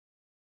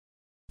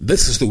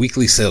This is the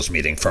weekly sales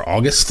meeting for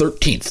August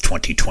 13th,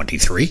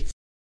 2023.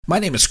 My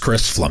name is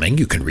Chris Fleming.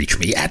 You can reach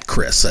me at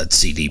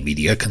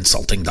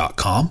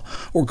chris@cdmediaconsulting.com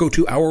or go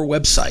to our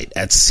website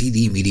at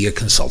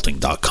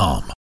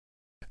cdmediaconsulting.com.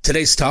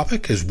 Today's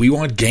topic is we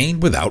want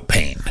gain without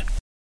pain.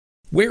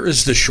 Where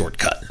is the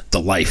shortcut, the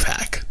life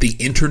hack, the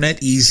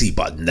internet easy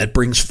button that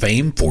brings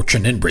fame,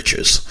 fortune, and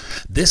riches?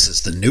 This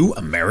is the new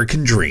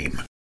American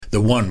dream. The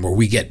one where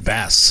we get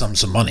vast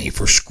sums of money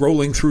for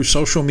scrolling through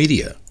social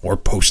media or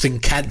posting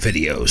cat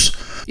videos.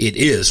 It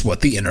is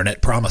what the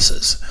internet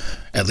promises.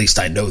 At least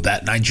I know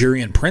that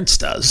Nigerian prince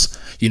does.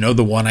 You know,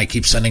 the one I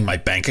keep sending my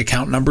bank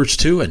account numbers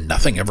to and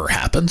nothing ever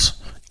happens?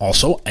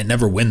 Also, I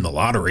never win the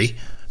lottery,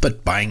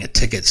 but buying a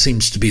ticket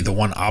seems to be the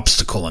one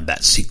obstacle in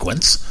that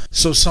sequence.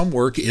 So some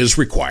work is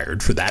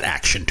required for that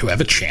action to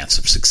have a chance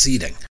of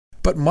succeeding.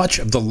 But much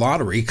of the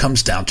lottery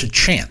comes down to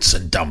chance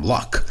and dumb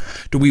luck.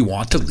 Do we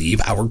want to leave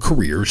our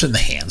careers in the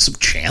hands of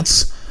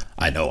chance?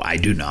 I know I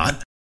do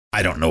not.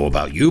 I don't know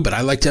about you, but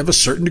I like to have a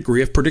certain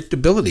degree of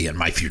predictability in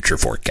my future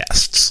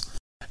forecasts.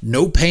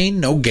 No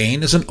pain, no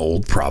gain is an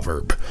old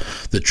proverb.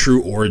 The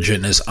true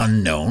origin is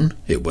unknown.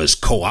 It was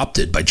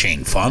co-opted by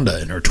Jane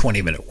Fonda in her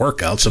 20-minute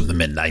workouts of the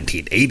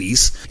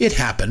mid-1980s. It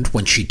happened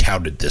when she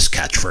touted this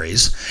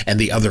catchphrase, and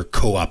the other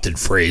co-opted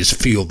phrase,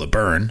 feel the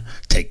burn.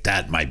 Take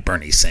that, my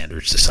Bernie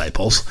Sanders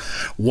disciples.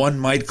 One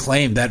might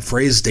claim that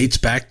phrase dates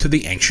back to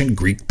the ancient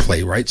Greek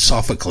playwright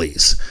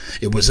Sophocles.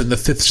 It was in the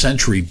 5th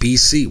century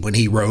BC when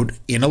he wrote,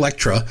 in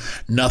Electra,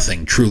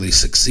 nothing truly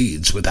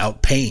succeeds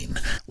without pain.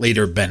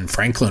 Later, Ben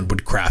Franklin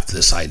would craft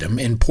this item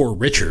in Poor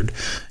Richard.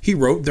 He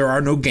wrote, there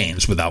are no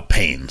gains without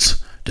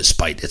pains.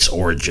 Despite its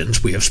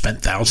origins, we have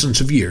spent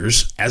thousands of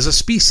years, as a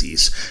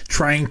species,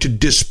 trying to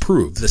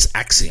disprove this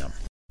axiom.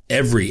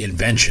 Every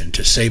invention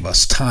to save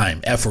us time,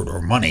 effort, or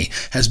money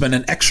has been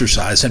an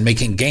exercise in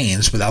making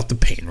gains without the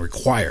pain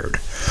required.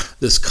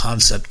 This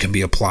concept can be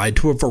applied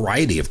to a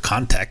variety of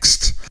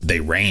contexts. They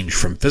range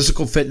from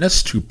physical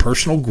fitness to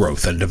personal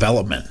growth and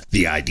development.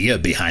 The idea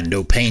behind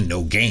no pain,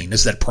 no gain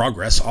is that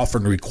progress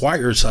often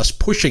requires us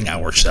pushing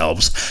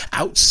ourselves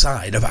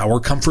outside of our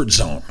comfort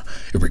zone.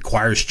 It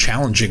requires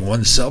challenging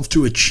oneself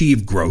to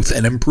achieve growth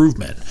and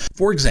improvement.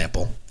 For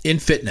example, in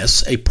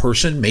fitness, a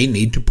person may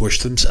need to push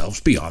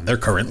themselves beyond their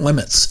current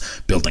limits,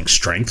 building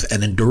strength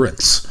and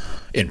endurance.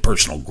 In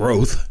personal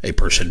growth, a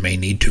person may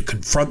need to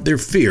confront their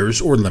fears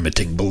or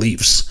limiting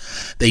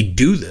beliefs. They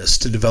do this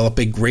to develop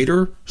a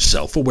greater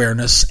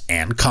self-awareness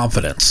and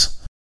confidence.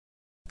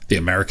 The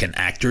American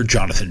actor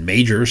Jonathan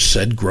Majors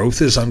said growth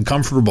is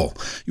uncomfortable.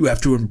 You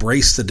have to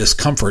embrace the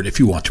discomfort if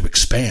you want to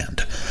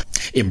expand.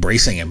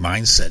 Embracing a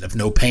mindset of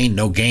no pain,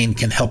 no gain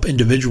can help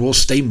individuals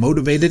stay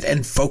motivated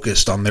and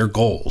focused on their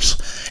goals.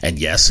 And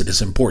yes, it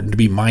is important to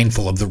be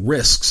mindful of the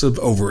risks of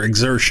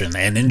overexertion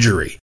and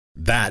injury.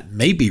 That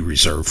may be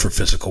reserved for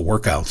physical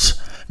workouts.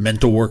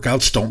 Mental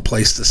workouts don't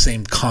place the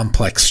same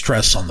complex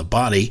stress on the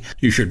body.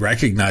 You should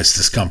recognize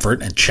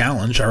discomfort and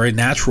challenge are a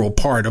natural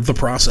part of the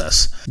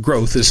process.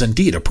 Growth is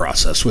indeed a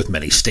process with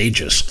many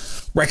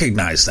stages.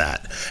 Recognize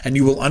that, and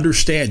you will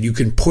understand you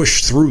can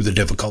push through the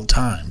difficult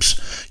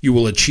times. You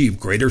will achieve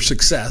greater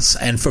success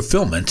and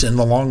fulfillment in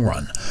the long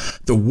run.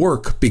 The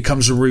work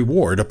becomes a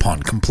reward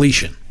upon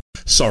completion.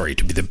 Sorry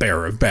to be the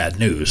bearer of bad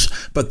news,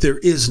 but there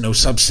is no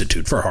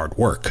substitute for hard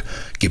work.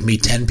 Give me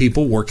 10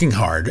 people working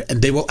hard,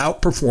 and they will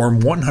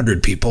outperform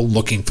 100 people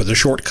looking for the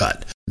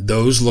shortcut.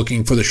 Those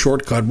looking for the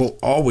shortcut will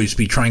always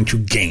be trying to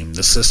game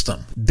the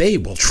system. They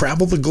will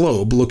travel the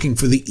globe looking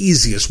for the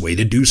easiest way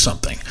to do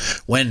something,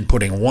 when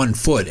putting one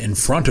foot in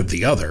front of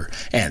the other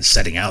and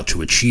setting out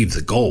to achieve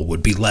the goal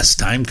would be less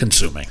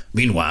time-consuming.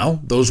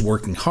 Meanwhile, those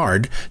working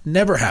hard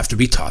never have to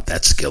be taught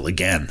that skill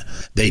again.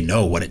 They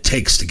know what it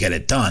takes to get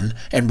it done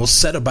and will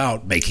set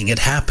about making it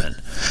happen.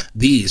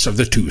 These are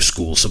the two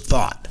schools of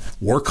thought.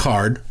 Work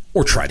hard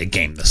or try to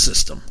game the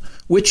system.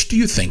 Which do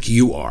you think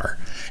you are?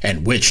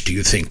 And which do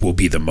you think will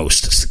be the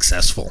most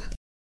successful?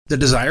 The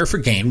desire for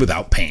gain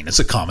without pain is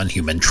a common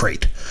human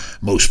trait.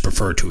 Most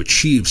prefer to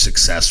achieve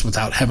success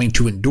without having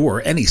to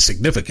endure any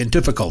significant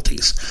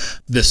difficulties.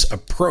 This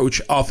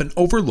approach often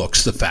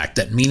overlooks the fact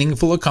that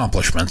meaningful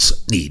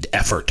accomplishments need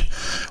effort.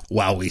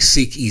 While we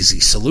seek easy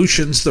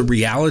solutions, the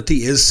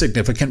reality is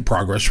significant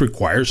progress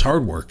requires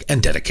hard work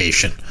and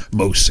dedication.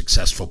 Most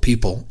successful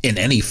people in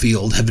any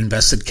field have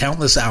invested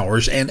countless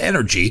hours and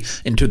energy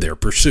into their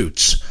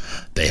pursuits.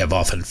 They have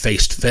often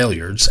faced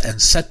failures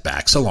and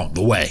setbacks along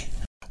the way.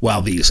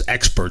 While these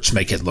experts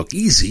make it look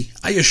easy,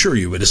 I assure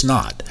you it is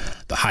not.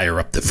 The higher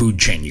up the food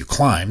chain you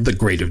climb, the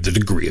greater the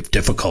degree of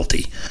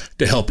difficulty.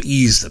 To help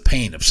ease the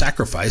pain of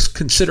sacrifice,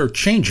 consider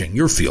changing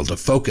your field of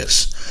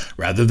focus.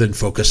 Rather than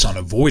focus on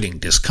avoiding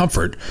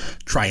discomfort,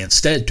 try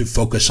instead to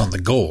focus on the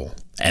goal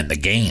and the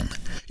gain.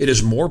 It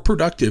is more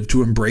productive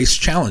to embrace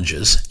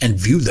challenges and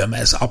view them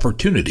as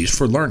opportunities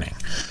for learning.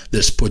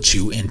 This puts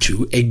you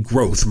into a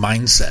growth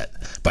mindset.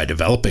 By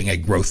developing a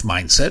growth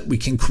mindset, we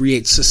can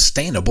create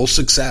sustainable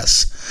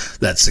success.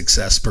 That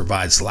success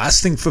provides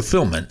lasting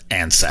fulfillment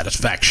and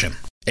satisfaction.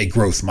 A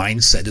growth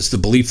mindset is the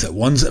belief that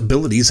one's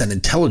abilities and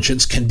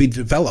intelligence can be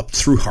developed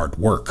through hard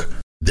work.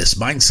 This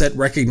mindset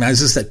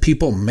recognizes that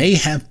people may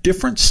have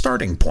different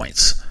starting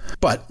points,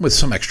 but with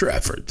some extra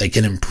effort, they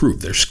can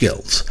improve their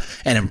skills.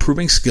 And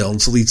improving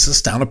skills leads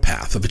us down a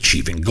path of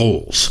achieving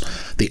goals.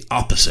 The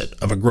opposite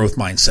of a growth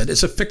mindset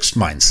is a fixed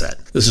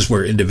mindset. This is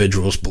where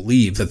individuals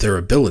believe that their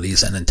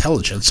abilities and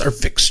intelligence are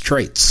fixed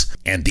traits,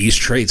 and these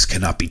traits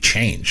cannot be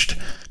changed.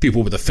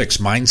 People with a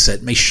fixed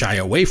mindset may shy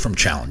away from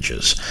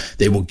challenges.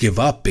 They will give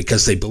up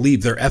because they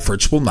believe their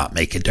efforts will not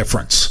make a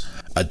difference.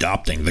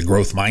 Adopting the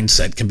growth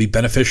mindset can be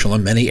beneficial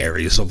in many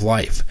areas of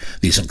life.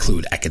 These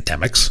include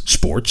academics,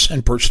 sports,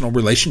 and personal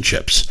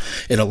relationships.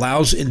 It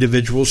allows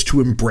individuals to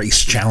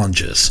embrace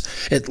challenges.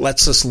 It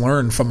lets us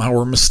learn from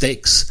our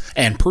mistakes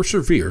and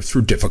persevere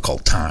through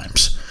difficult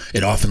times.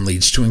 It often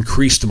leads to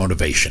increased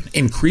motivation,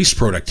 increased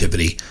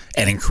productivity,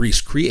 and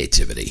increased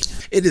creativity.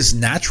 It is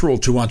natural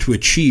to want to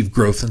achieve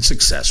growth and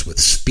success with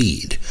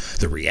speed.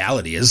 The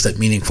reality is that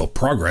meaningful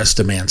progress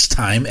demands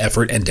time,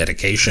 effort, and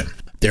dedication.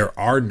 There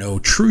are no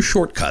true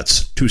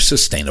shortcuts to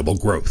sustainable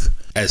growth,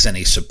 as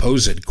any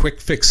supposed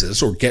quick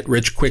fixes or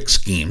get-rich-quick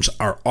schemes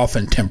are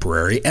often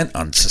temporary and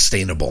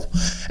unsustainable.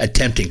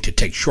 Attempting to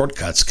take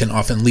shortcuts can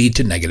often lead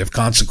to negative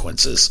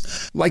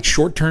consequences, like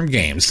short-term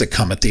gains that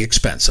come at the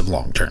expense of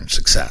long-term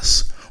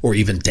success, or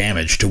even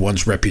damage to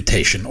one's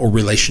reputation or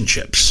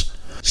relationships.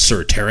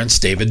 Sir Terence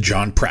David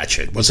John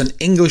Pratchett was an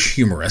English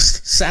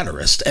humorist,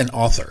 satirist, and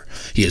author.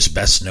 He is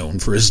best known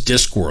for his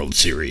Discworld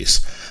series.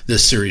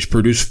 This series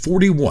produced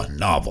 41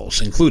 novels,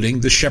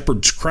 including The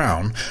Shepherd's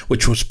Crown,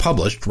 which was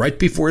published right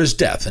before his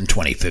death in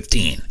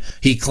 2015.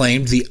 He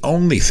claimed the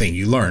only thing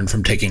you learn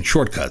from taking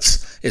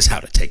shortcuts is how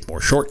to take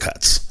more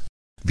shortcuts.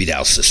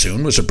 Vidal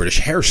Sassoon was a British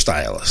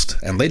hairstylist,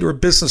 and later a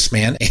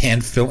businessman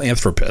and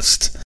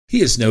philanthropist.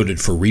 He is noted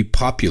for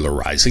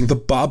repopularizing the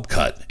bob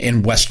cut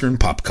in Western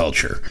pop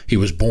culture. He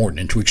was born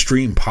into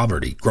extreme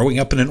poverty, growing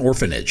up in an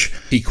orphanage.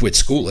 He quit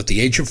school at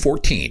the age of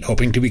 14,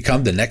 hoping to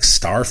become the next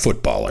star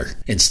footballer.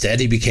 Instead,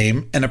 he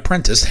became an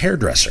apprentice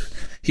hairdresser.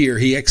 Here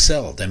he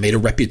excelled and made a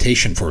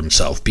reputation for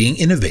himself being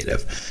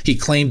innovative. He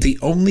claimed the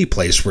only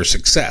place where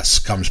success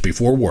comes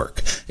before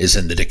work is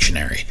in the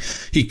dictionary.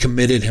 He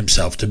committed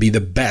himself to be the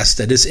best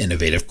at his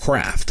innovative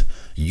craft.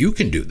 You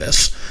can do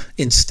this.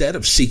 Instead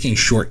of seeking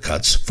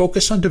shortcuts,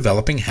 focus on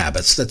developing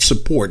habits that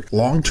support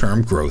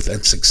long-term growth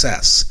and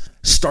success.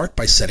 Start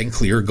by setting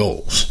clear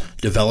goals.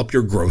 Develop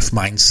your growth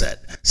mindset.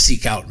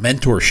 Seek out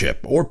mentorship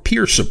or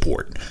peer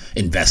support.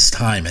 Invest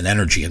time and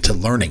energy into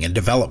learning and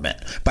development.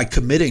 By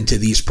committing to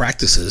these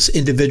practices,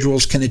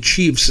 individuals can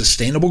achieve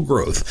sustainable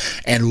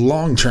growth and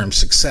long-term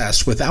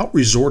success without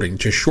resorting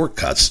to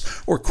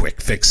shortcuts or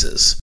quick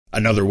fixes.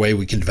 Another way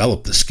we can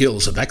develop the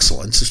skills of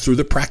excellence is through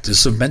the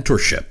practice of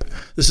mentorship.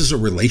 This is a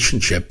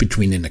relationship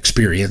between an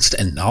experienced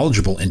and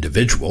knowledgeable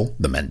individual,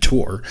 the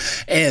mentor,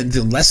 and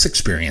the less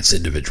experienced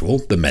individual,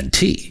 the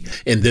mentee.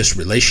 In this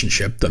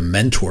relationship, the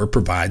mentor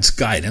provides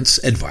guidance,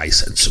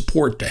 advice, and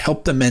support to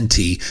help the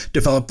mentee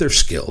develop their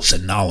skills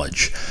and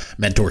knowledge.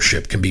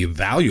 Mentorship can be a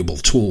valuable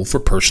tool for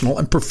personal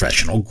and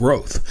professional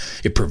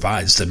growth. It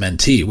provides the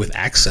mentee with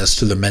access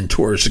to the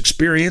mentor's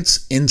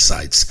experience,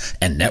 insights,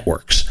 and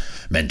networks.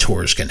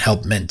 Mentors can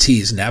help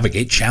mentees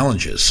navigate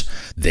challenges.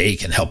 They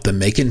can help them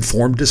make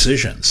informed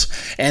decisions,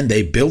 and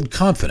they build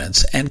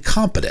confidence and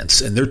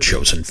competence in their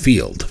chosen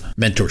field.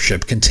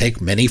 Mentorship can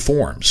take many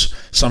forms.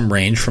 Some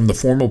range from the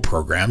formal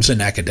programs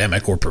in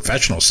academic or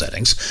professional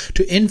settings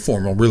to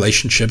informal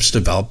relationships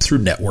developed through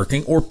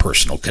networking or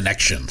personal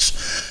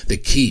connections. The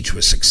key to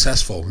a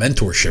successful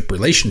mentorship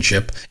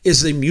relationship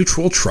is a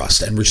mutual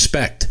trust and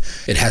respect.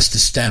 It has to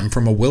stem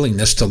from a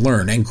willingness to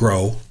learn and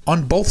grow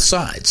on both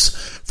sides.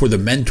 For the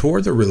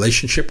mentor, the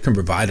relationship can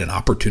provide an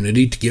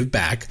opportunity to give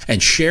back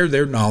and share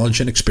their knowledge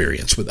and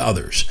experience with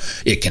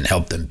others. It can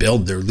help them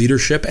build their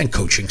leadership and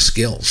coaching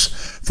skills.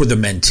 For the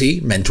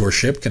mentee,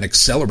 mentorship can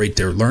accelerate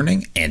their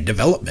learning and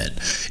development.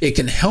 It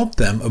can help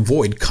them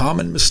avoid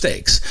common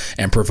mistakes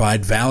and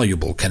provide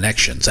valuable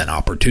connections and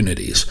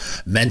opportunities.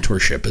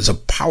 Mentorship is a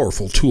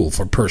powerful tool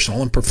for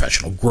personal and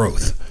professional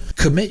growth.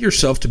 Commit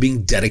yourself to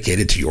being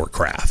dedicated to your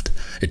craft.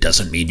 It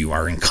doesn't mean you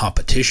are in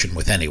competition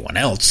with anyone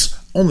else,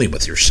 only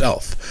with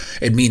yourself.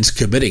 It means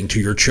committing to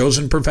your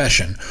chosen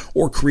profession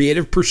or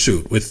creative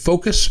pursuit with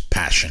focus,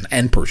 passion,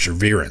 and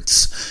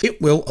perseverance.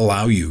 It will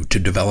allow you to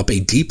develop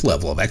a deep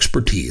level of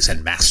expertise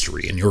and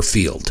mastery in your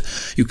field.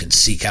 You can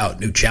seek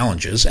out new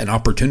challenges and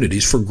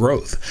opportunities for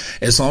growth,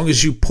 as long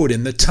as you put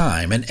in the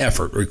time and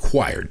effort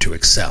required to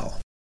excel.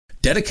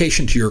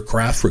 Dedication to your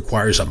craft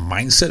requires a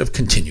mindset of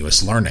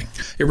continuous learning.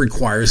 It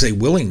requires a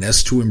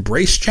willingness to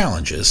embrace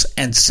challenges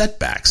and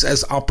setbacks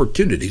as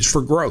opportunities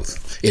for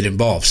growth. It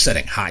involves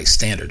setting high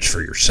standards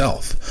for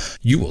yourself.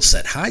 You will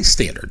set high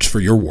standards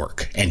for your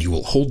work, and you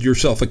will hold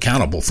yourself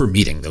accountable for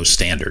meeting those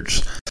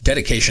standards.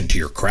 Dedication to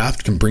your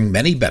craft can bring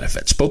many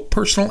benefits, both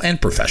personal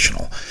and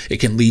professional.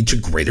 It can lead to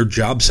greater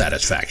job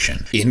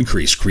satisfaction,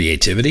 increased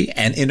creativity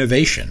and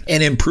innovation,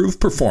 and improved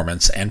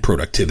performance and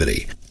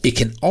productivity. It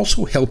can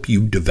also help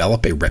you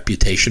develop a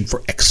reputation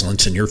for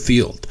excellence in your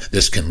field.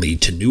 This can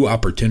lead to new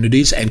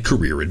opportunities and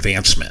career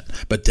advancement.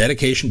 But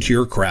dedication to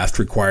your craft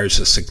requires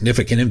a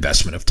significant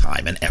investment of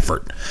time and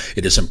effort.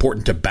 It is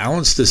important to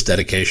balance this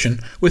dedication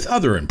with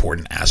other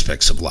important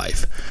aspects of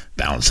life,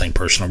 balancing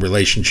personal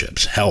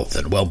relationships, health,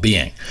 and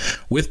well-being.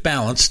 With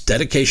balance,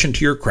 dedication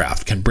to your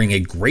craft can bring a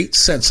great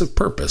sense of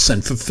purpose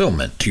and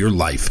fulfillment to your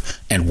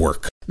life and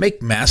work.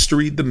 Make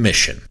mastery the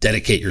mission.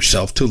 Dedicate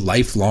yourself to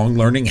lifelong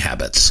learning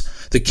habits.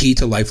 The key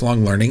to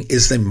lifelong learning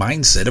is the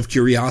mindset of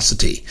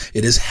curiosity.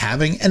 It is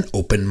having an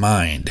open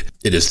mind.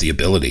 It is the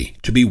ability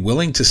to be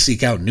willing to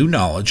seek out new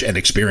knowledge and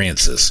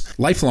experiences.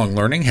 Lifelong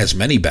learning has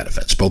many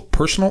benefits, both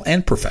personal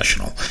and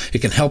professional. It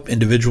can help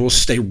individuals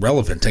stay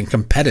relevant and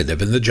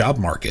competitive in the job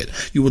market.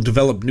 You will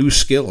develop new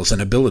skills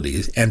and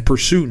abilities and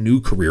pursue new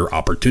career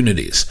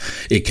opportunities.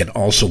 It can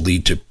also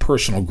lead to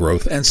personal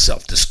growth and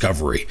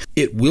self-discovery.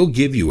 It will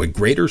give you a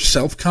greater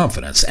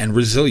self-confidence and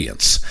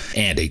resilience,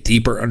 and a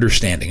deeper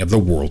understanding of the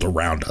world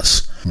around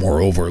us.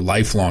 Moreover,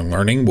 lifelong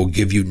learning will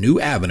give you new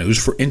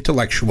avenues for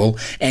intellectual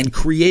and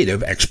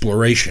creative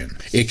exploration.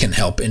 It can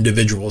help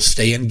individuals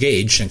stay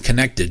engaged and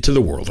connected to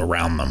the world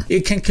around them.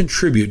 It can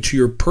contribute to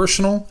your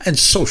personal and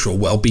social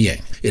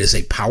well-being. It is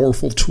a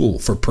powerful tool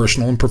for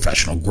personal and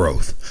professional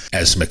growth.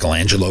 As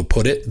Michelangelo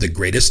put it, the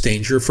greatest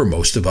danger for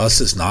most of us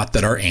is not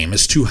that our aim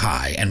is too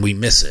high and we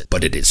miss it,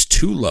 but it is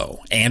too low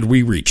and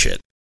we reach it.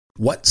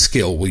 What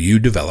skill will you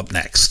develop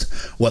next?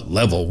 What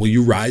level will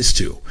you rise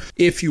to?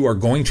 If you are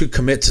going to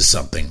commit to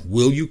something,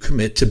 will you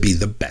commit to be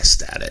the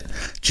best at it?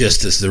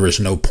 Just as there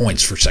is no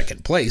points for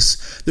second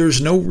place, there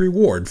is no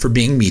reward for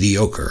being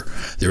mediocre.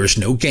 There is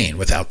no gain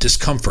without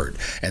discomfort,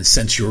 and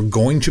since you're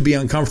going to be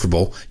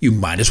uncomfortable, you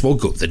might as well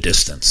go the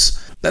distance.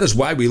 That is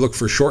why we look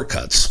for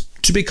shortcuts.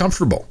 To be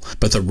comfortable,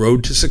 but the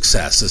road to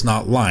success is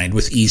not lined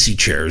with easy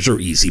chairs or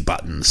easy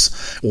buttons.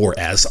 Or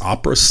as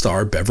opera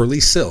star Beverly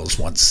Sills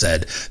once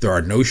said, there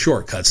are no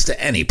shortcuts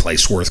to any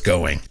place worth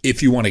going.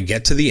 If you want to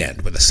get to the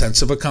end with a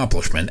sense of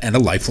accomplishment and a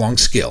lifelong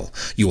skill,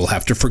 you will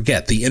have to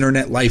forget the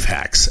internet life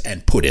hacks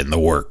and put in the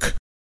work.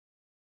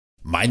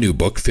 My new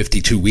book,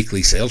 52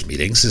 Weekly Sales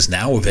Meetings, is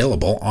now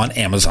available on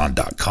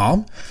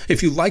Amazon.com.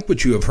 If you like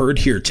what you have heard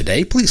here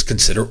today, please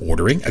consider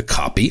ordering a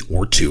copy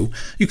or two.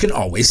 You can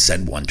always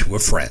send one to a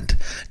friend.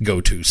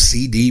 Go to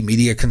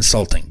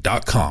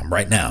cdmediaconsulting.com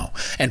right now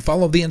and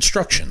follow the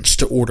instructions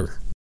to order.